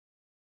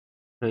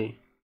Hey.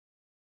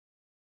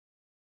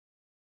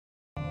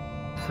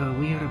 So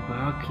we are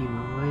back in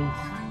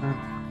Wasteland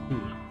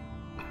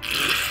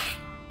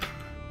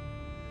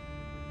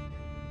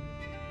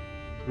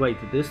 3. Wait,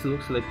 this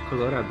looks like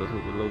Colorado's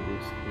loading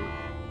screen.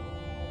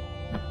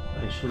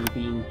 I should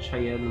be in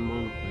Cheyenne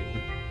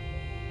Mountain.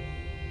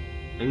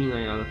 I mean,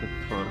 I allotted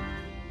 4.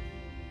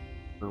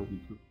 No, we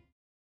do.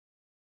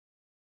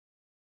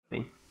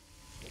 Okay.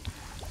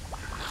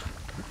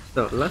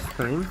 So, last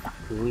time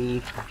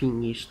we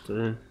finished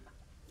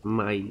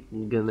my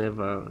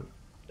Geneva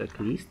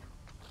checklist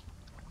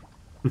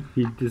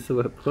with this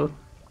weapon.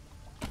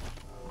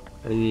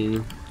 I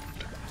mean,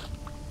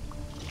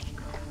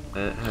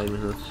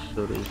 I'm not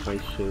sure if I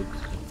should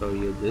show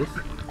you this.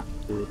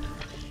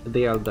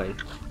 They all die.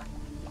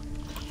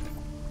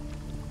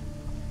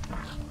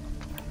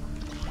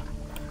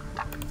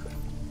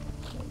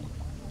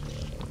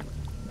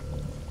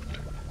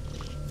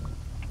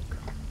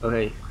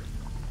 Okay.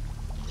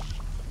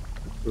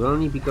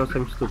 Only because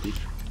I'm stupid.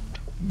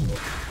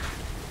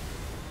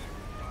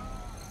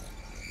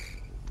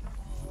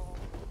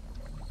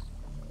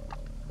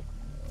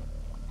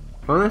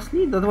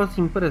 Honestly, that was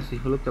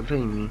impressive. Look at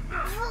Amy.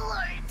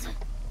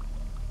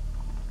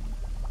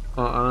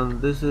 Oh,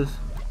 and this is...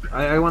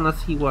 I wanna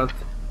see what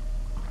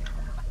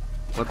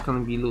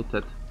can be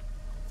looted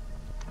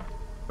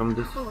from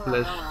this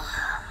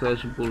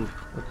flesh bull.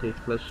 Okay,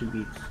 flesh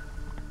beats.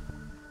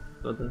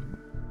 Got it.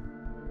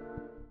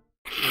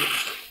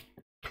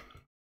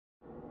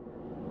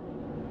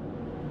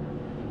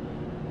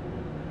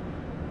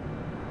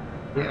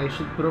 Yeah, I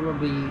should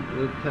probably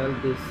tell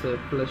this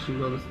fleshy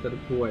monster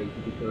to wait,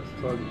 because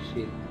holy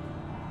shit.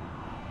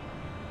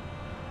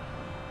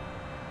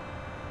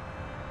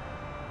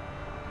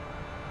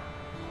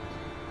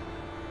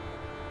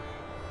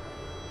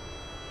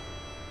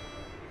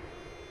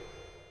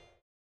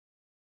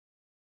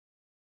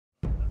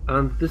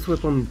 And this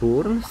weapon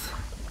burns?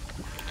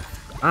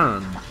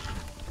 And...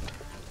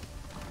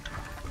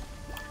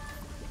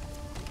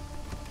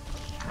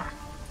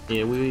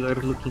 yeah, we are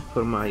looking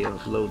for my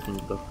loading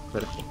dock.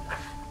 Perfect.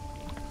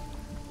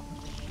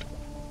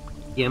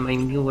 Yeah, my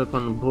new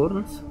weapon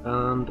burns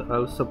and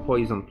also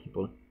poison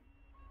people.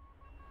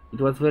 It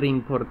was very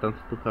important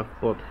to have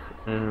both,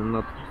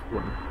 not just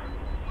one.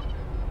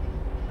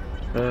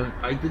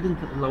 I didn't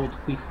load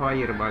quick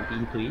fire back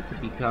into it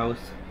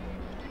because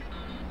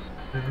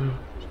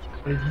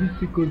I need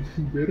to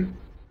consider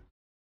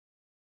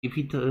if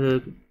it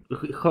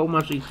how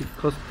much it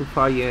costs to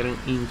fire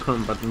in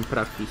combat in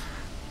practice,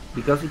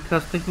 because it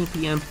has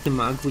technically empty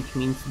mag, which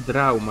means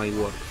draw my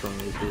works on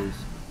it is.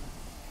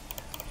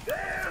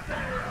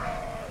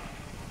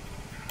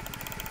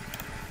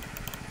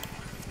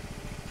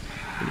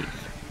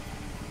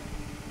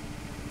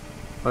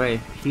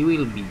 Okay, he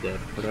will be there,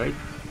 right?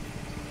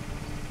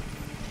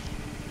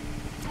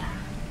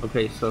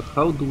 Okay, so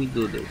how do we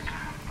do this?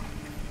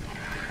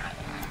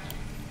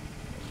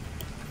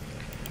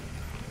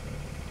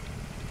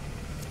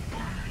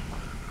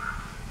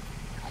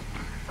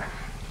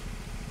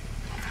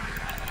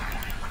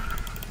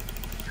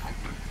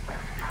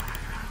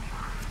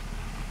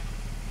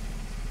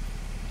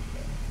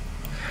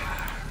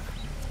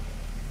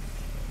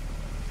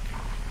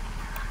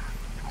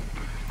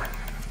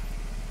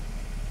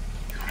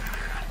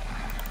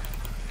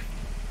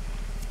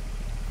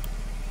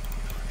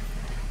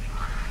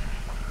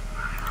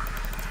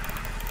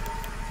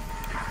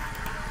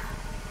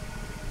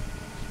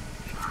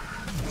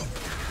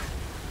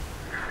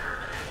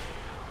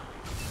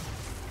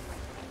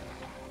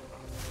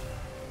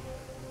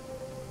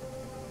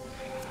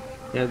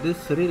 Yeah,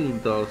 this really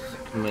does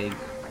make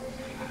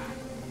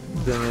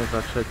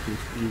Geneva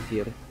checklist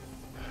easier.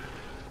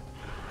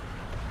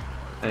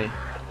 Hey.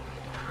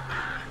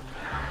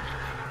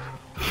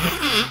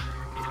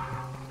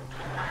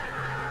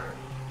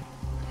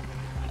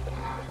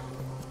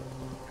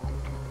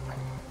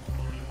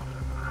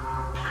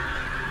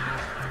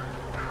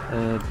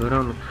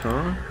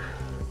 Bronco.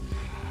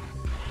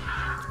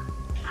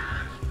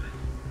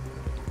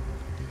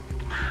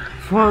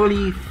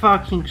 Holy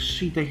fucking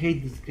shit, I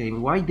hate this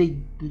game. Why they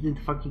didn't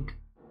fucking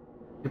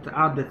get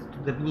added to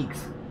the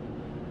mix?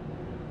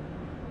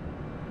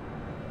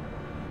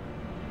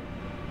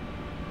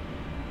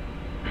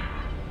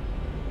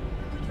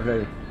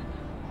 Okay.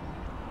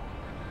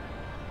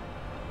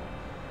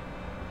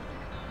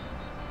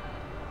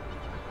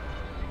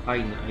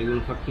 Fine, I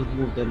will fucking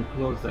move them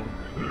closer.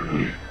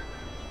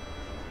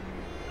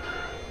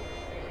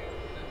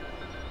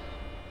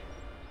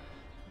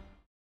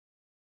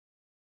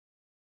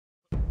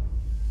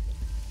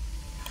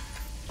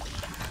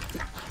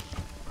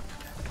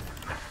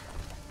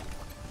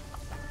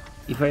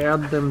 If I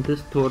add them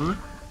this turn,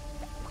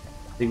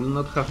 they will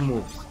not have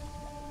moves.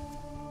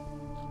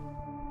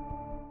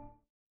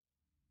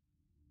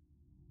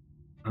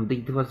 And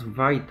it was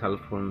vital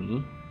for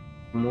me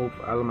to move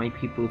all my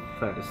people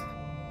first,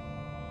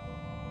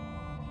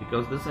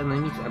 because these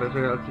enemies are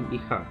relatively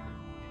hard.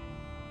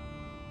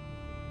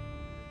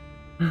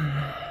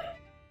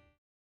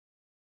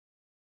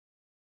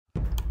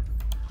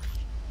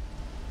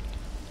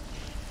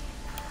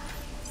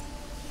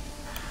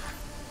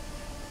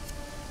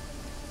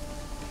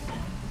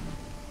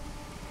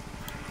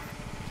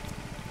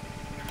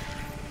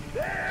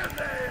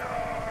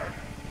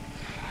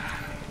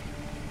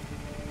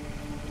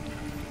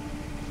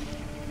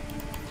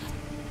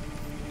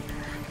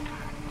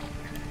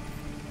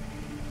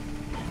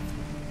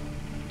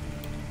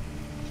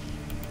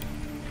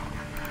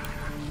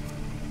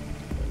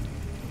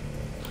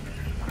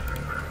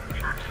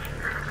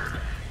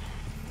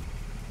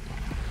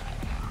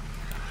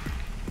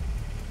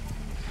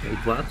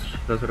 Watch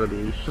has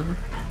radiation.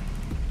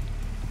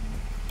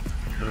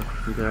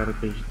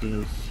 Garbage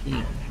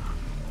DLC.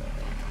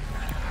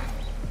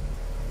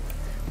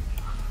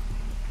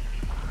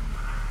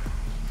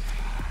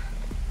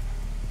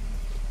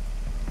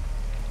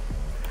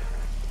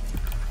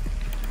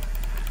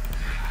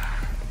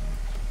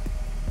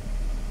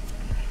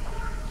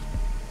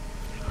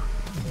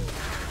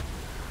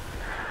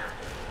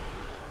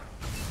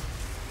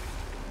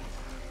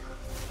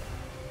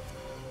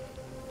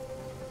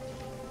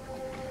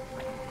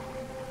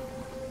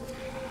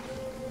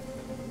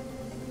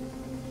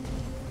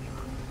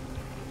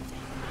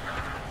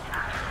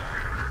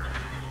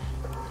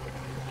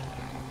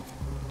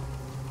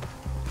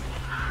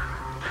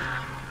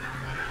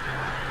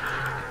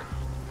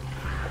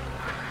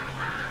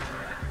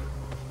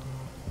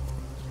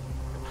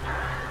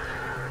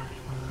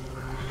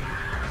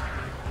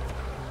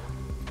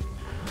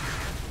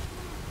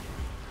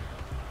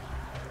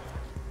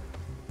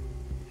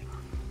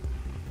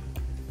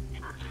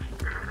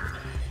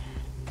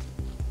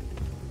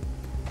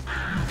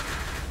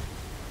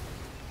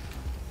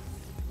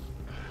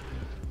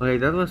 Okay,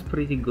 that was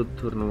pretty good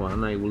turn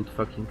 1, I would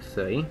fucking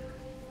say.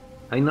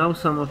 I know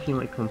some of you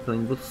might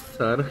complain, but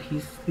sir,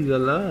 he's still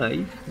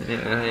alive.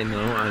 Yeah, I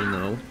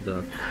know,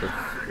 that's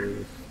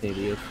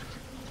serious.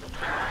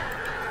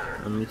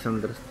 A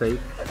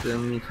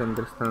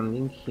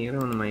misunderstanding here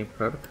on my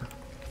part.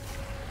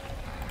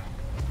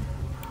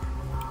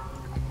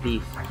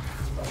 Please.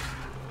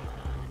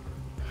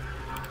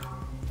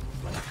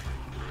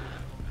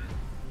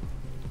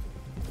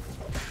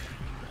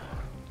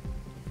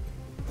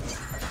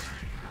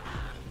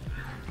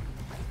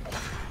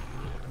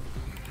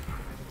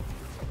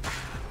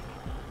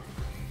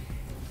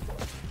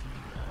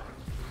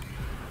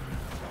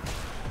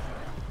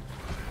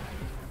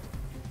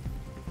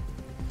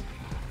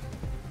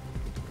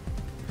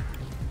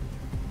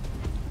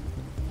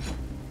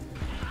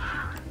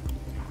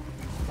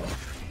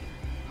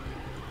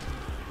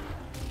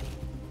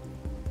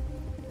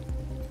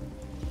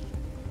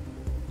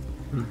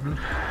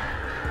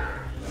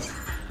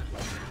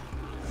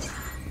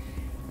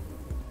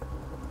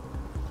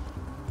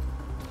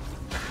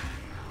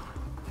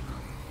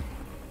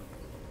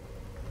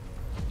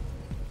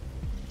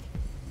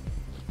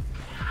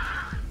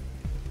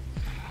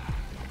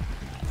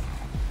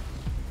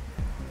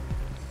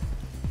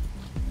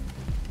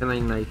 Can I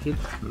knife it?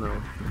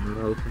 No,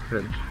 no to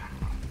French.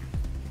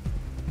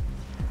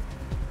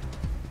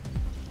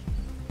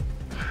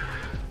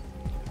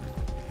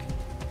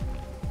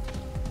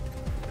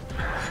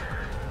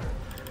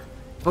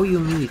 Oh, you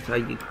missed. I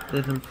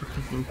didn't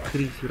fucking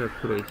increase your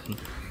accuracy.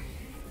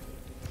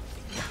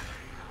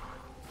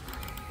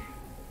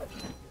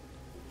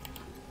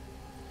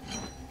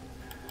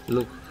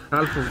 Look,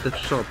 half of the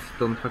shots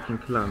don't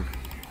fucking land.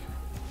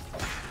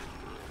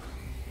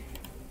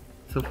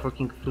 So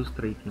fucking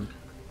frustrating.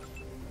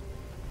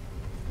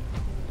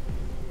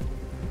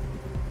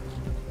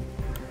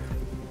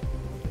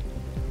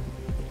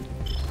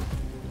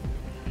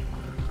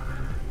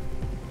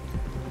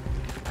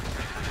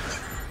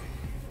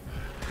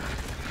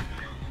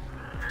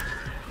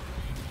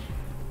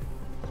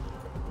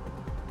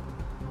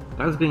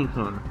 What's going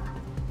on?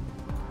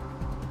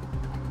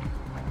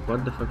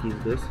 What the fuck is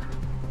this?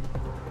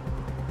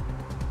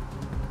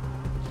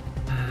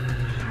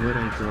 Where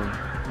I go?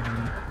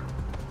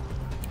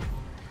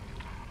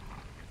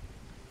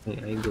 Okay,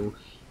 I go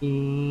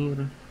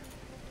here.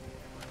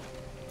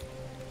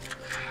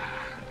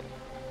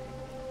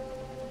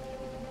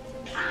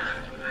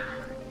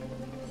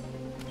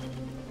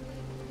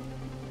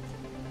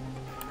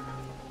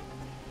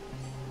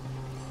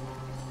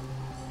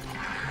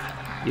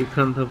 You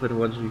can't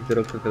overwatch with the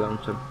rocket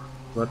launcher.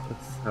 What a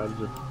sad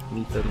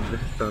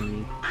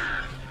misunderstanding.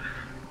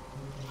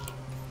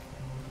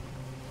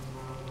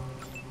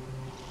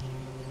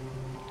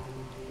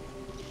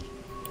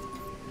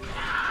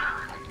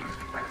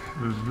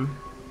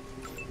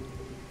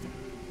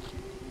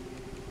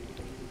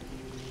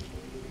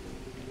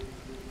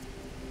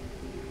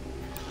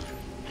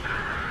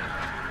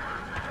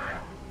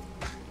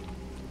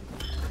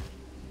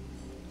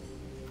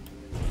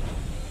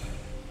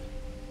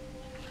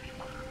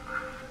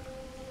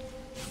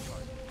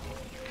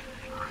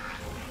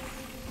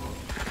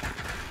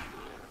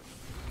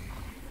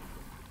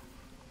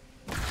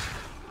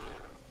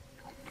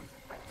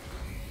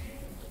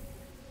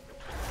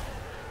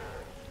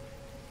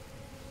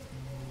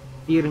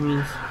 Here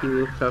means he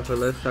will have a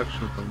less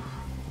action point.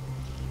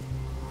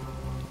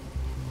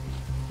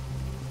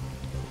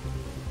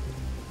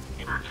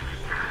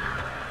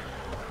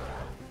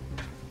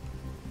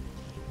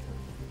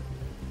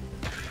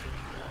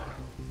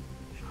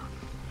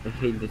 I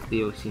hate this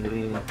DLC,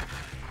 really.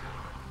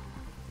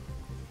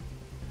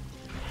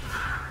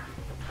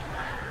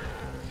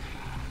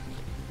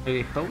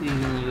 Okay, how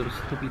in your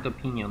stupid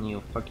opinion,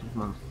 you fucking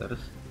monsters?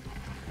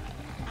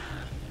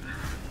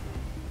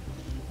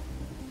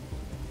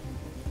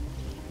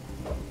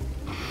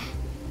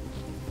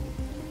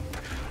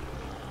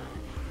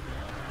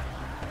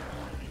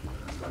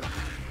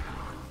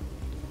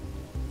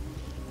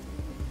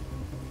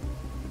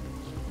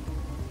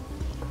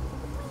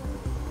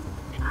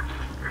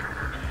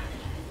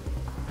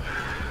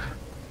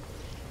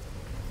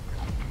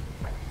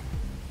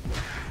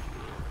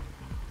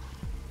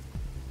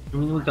 I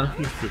mean, we can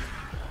fix it.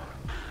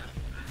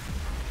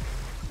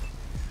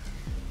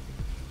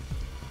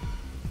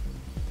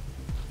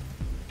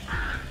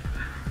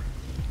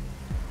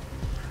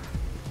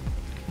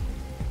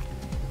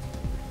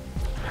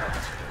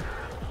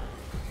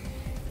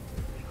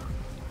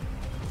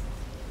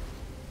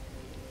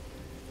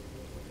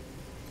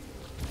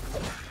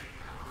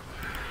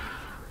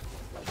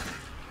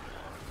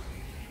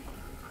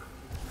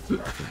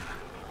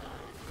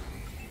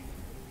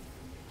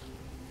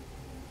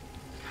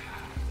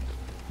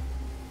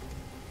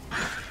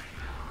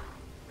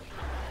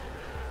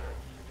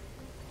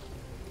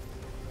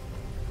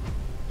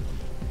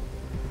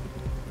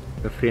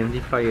 The friendly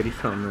fire is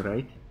on,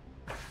 right?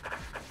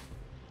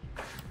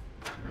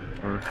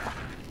 Or...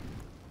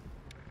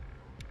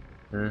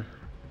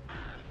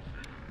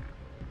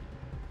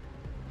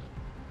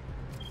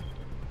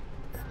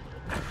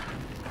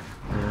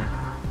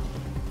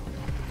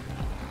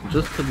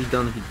 just to be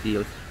done with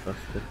DLC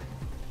faster.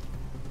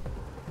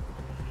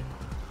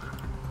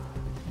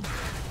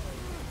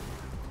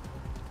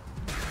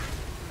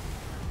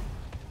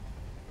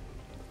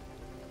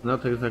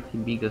 Not exactly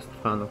biggest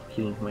fan of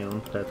killing my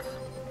own pets.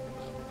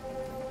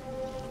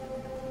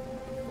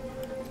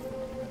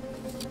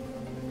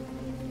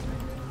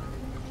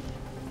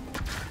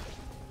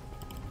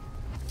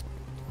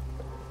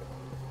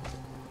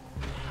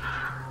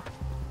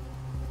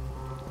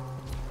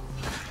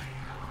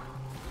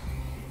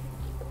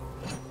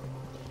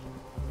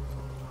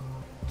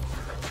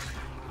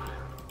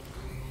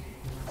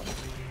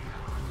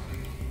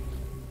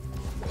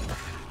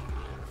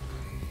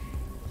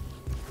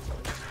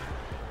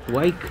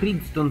 Why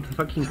crits don't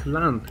fucking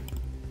land?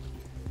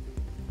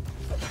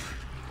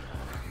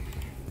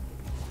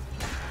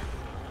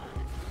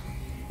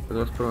 That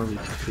was probably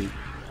too quick.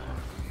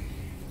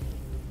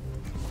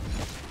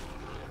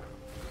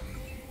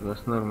 That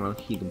was normal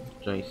hit,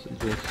 Jesse.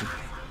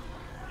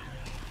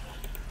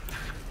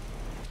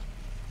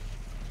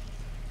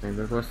 And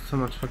that was so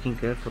much fucking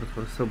effort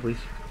for so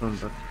basic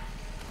combat.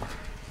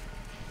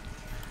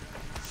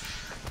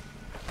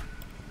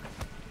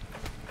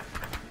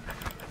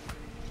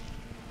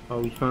 Oh,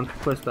 we found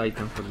quest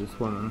item for this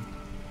woman.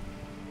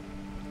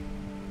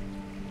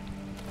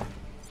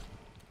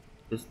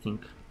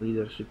 Distinct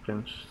leadership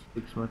range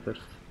 6 meters.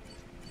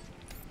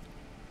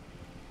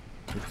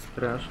 It's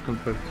trash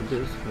compared to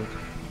this, but...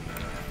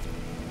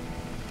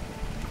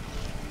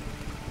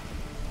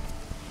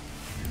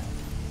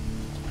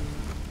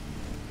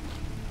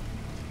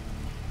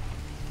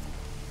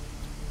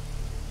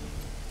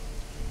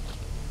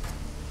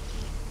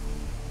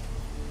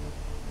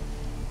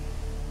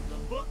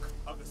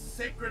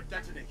 Sacred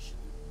detonation,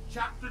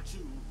 chapter 2,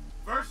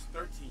 verse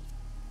 13.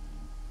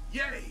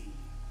 Yea,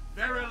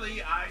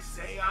 verily I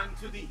say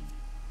unto thee,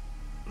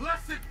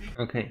 blessed be...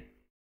 Okay.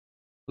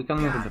 We can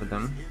murder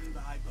them.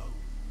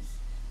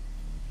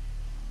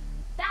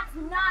 That's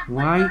not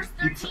why? what verse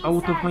 13 It's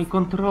out of my says.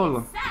 control.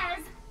 It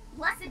says,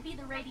 blessed be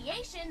the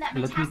radiation that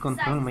Let me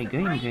control my metastasizes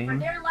the brain, game. for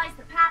there lies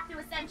the path to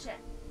ascension.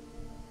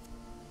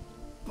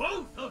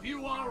 Both of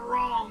you are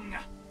wrong.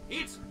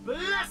 It's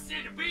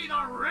blessed be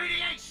the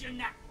radiation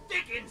that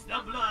thickens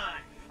the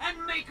blood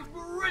and make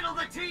brittle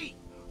the teeth,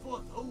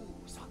 for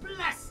those are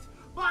blessed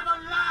by the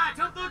light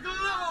of the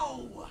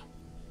glow.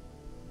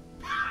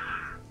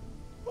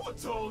 Who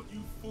told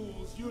you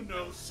fools you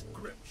know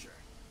scripture?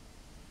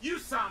 You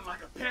sound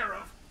like a pair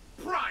of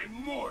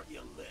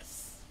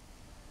primordialists.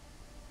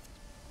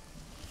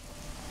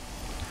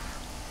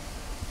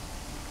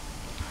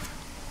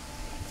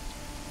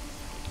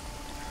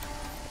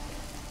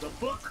 The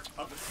Book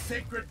of the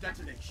Sacred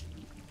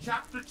Detonation,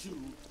 chapter 2,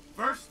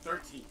 verse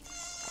 13.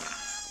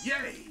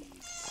 Yea,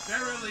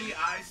 verily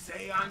I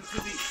say unto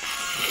thee,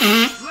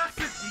 blessed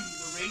be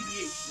the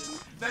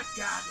radiation that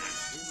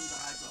gathers in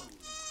thy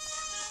bones.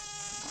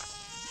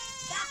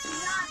 That's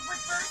not what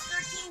verse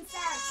 13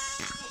 says.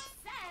 It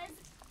says,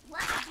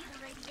 blessed be the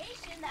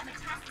radiation that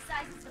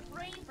metastasizes the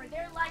brain, for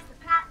there lies the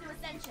path to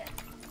ascension.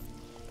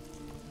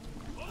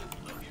 Both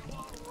of you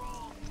are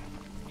wrong.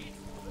 It's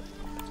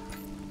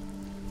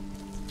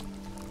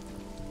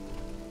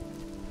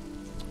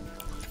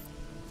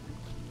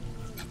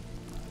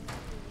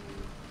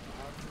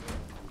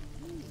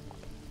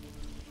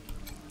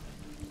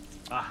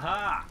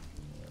aha!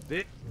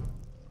 This...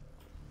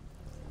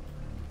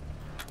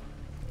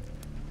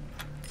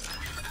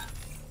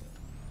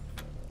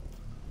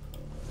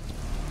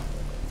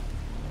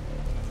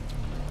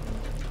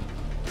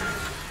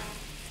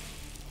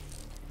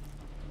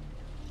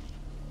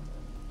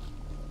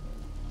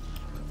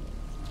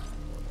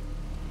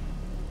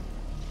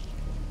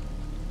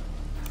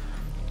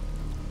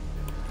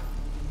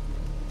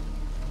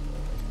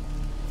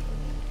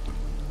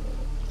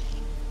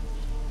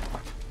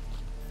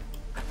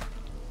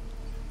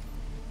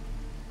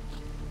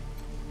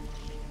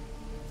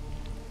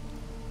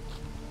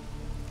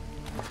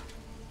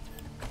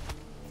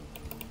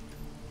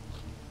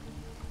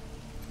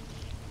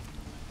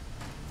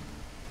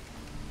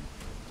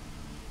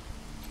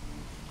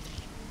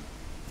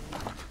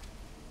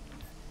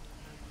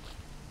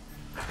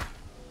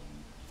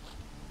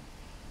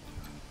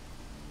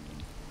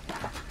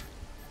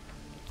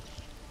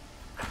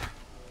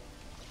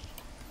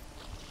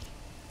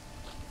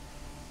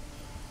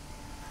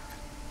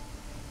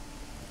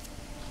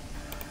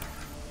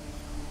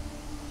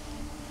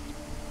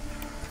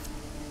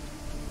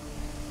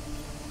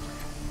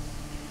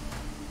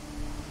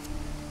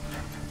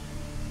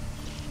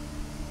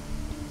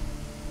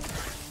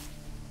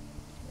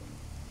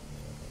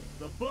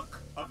 Book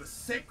of the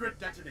Sacred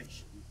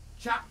Detonation,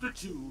 Chapter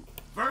 2,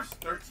 Verse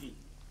 13.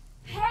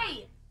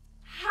 Hey!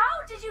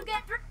 How did you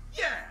get through?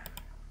 Yeah!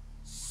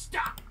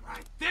 Stop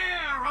right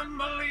there,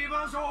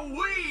 unbelievers, or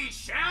we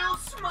shall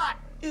smite!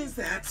 Is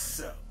that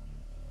so?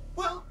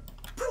 Well,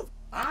 proof.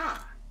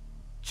 Ah!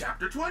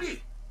 Chapter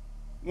 20.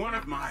 One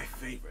of my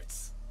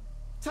favorites.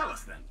 Tell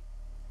us then,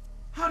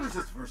 how does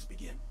this verse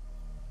begin?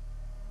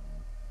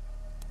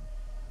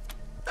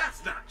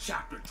 That's not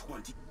chapter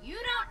 20. You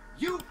don't...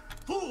 You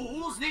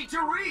fools need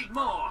to read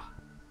more.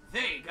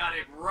 They got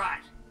it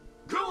right.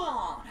 Go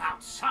on,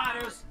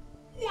 outsiders.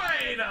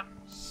 Wait a...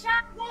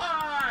 Shut...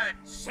 Why?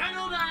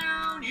 Settle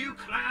down, you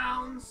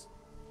clowns.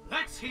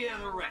 Let's hear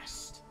the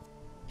rest.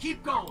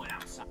 Keep going,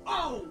 outside.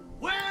 Oh,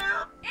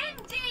 well...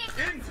 Indeed!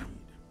 Indeed.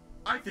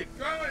 I think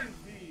go in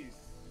peace.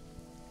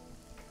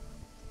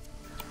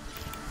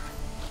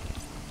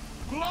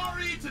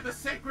 Glory to the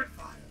sacred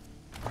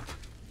fire,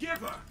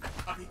 giver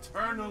of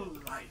eternal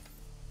life.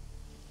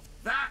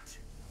 That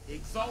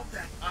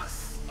exalteth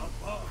us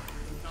above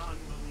the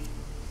non-believers.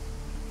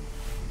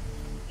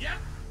 Yep,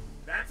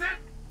 that's it.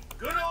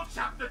 Good old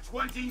chapter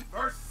 20,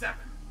 verse 7.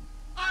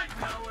 I'd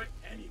know it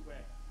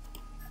anywhere.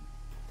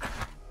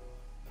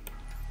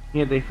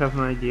 Yeah, they have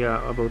an idea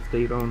about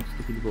their own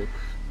stupid books.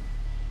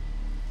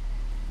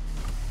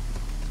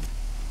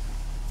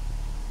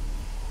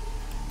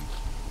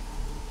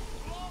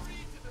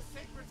 Glory to the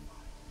sacred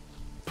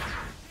fire,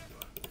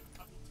 giver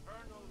of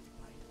eternal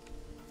life.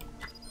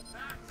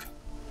 That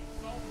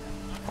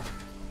exalteth us.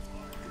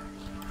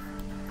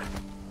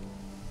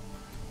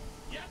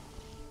 Yep,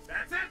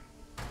 that's it.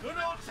 Good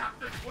old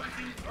chapter 20,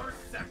 verse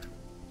 7.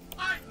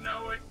 I'd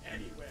know it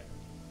anywhere.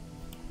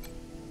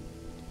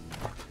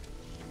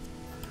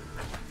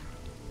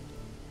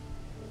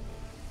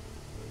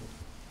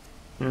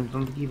 Yeah,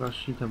 don't give a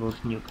shit about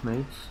nuke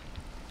mates.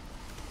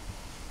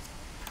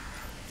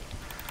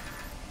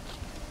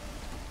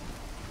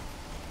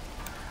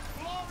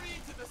 Glory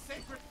to the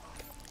sacred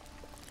fire,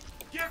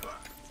 giver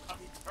of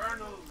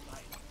eternal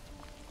life.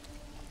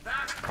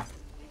 That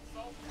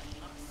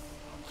exalteth us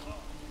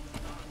above the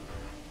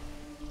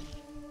non-believers.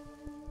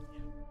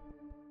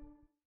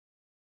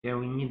 Yeah,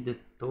 we need the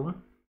two.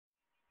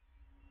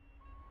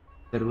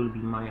 There will be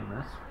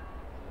mayonnaise.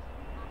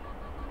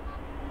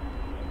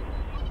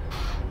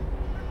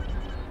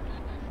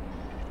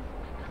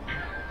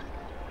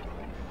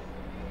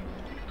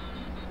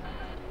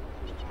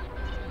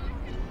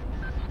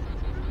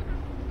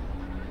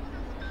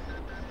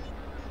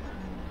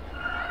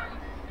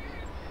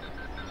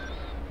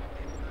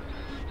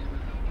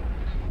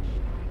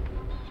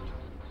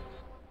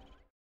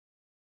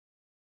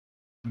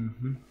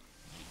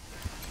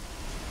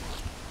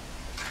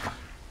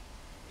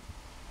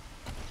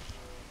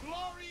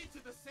 Glory to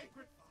the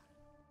sacred fire.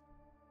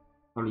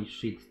 Holy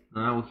shit,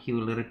 now he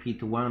will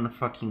repeat one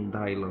fucking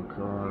dialogue.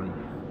 Holy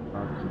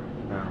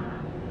fucking hell.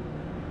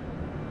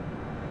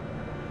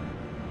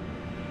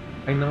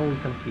 I know we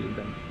can kill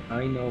them.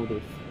 I know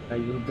this. I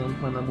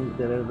don't wanna move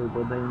the level,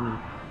 but I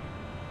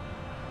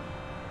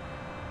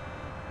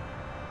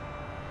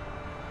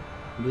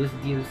need. This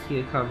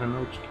DLC have an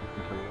ouch kill.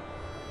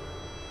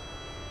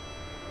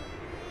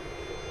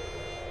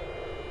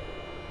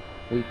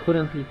 We're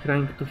currently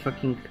trying to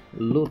fucking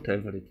loot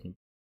everything.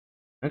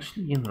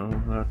 Actually, you know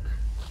what?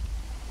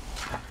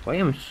 Why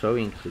am I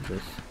showing you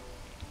this?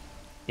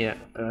 Yeah,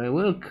 I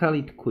will call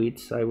it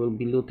quits. I will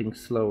be looting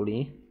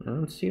slowly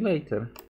and see you later.